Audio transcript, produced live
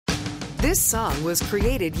This song was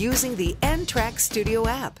created using the N-Track Studio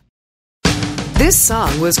app. This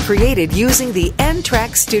song was created using the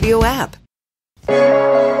N-Track Studio app.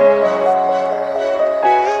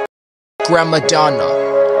 Grandma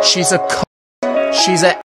Donna, she's and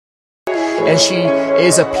she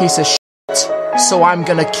is a piece of shit. So I'm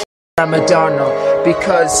gonna kill Grandma Donna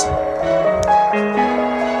because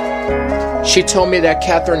she told me that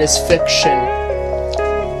Catherine is fiction.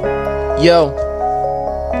 Yo.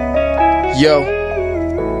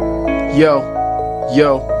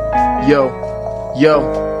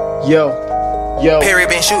 Perry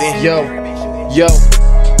been shooting. Yo.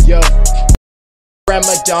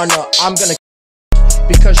 Grandma Donna, I'm gonna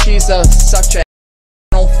because she's such a I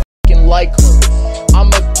don't fucking like her. I'm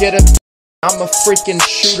a freaking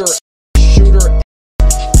shooter,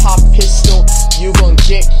 pop pistol, you gon'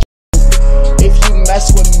 get if you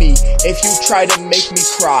mess with me, if you try to make me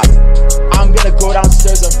cry. I'm gonna go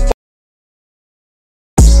downstairs and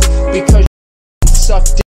because you suck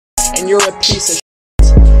dick and you're a piece of shit.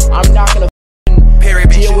 I'm not gonna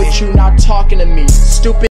deal with you not talking to me.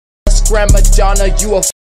 Stupid ass Grandma Donna, you a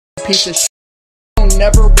piece of shit. You don't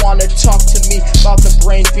never wanna talk to me about the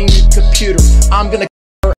brain being a computer. I'm gonna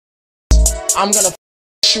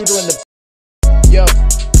shoot her in the yo.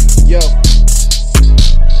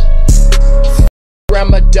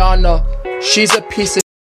 Grandma Donna, she's a piece of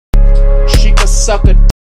shit. She could suck a dick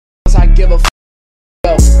cause I give a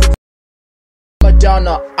yo. Grandma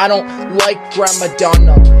Donna, I don't like Grandma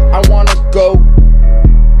Donna. I wanna go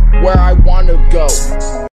where I wanna go.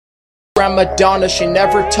 Grandma Donna, she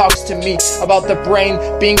never talks to me about the brain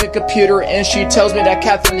being a computer, and she tells me that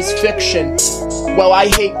Catherine is fiction. Well, I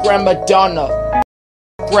hate Grandma Donna.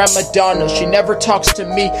 Grandma Donna, she never talks to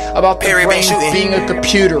me about the brain being a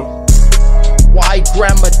computer. Why,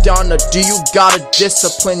 Grandma Donna, do you gotta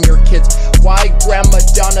discipline your kids? Why, Grandma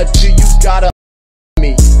Donna, do you gotta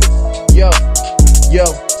me? Yo.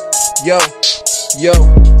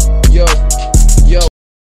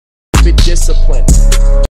 Be disciplined.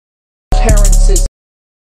 Parents,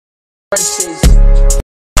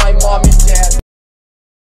 my mom and dad,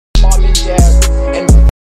 and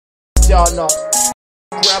Donna,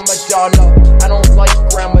 Grandma Donna. I don't like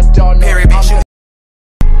Grandma Donna.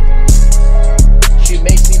 She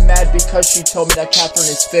makes me mad because she told me that Catherine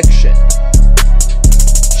is fiction.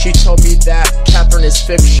 She told me that Catherine is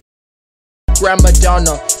fiction. Grandma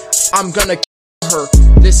Donna, I'm gonna kill her.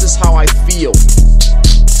 This is how I feel.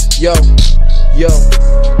 Yo.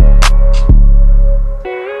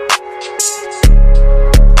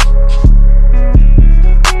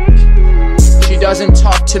 She doesn't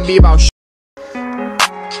talk to me about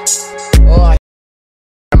oh, I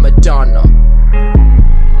Grandma Donna.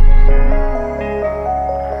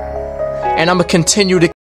 And I'ma continue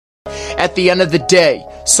to at the end of the day.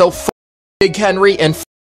 So Big Henry and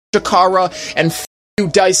Shakara and you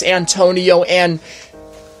Dice Antonio and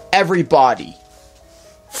everybody.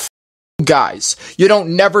 Guys, you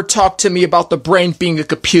don't never talk to me about the brain being a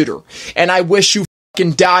computer, and I wish you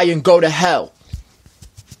fucking die and go to hell.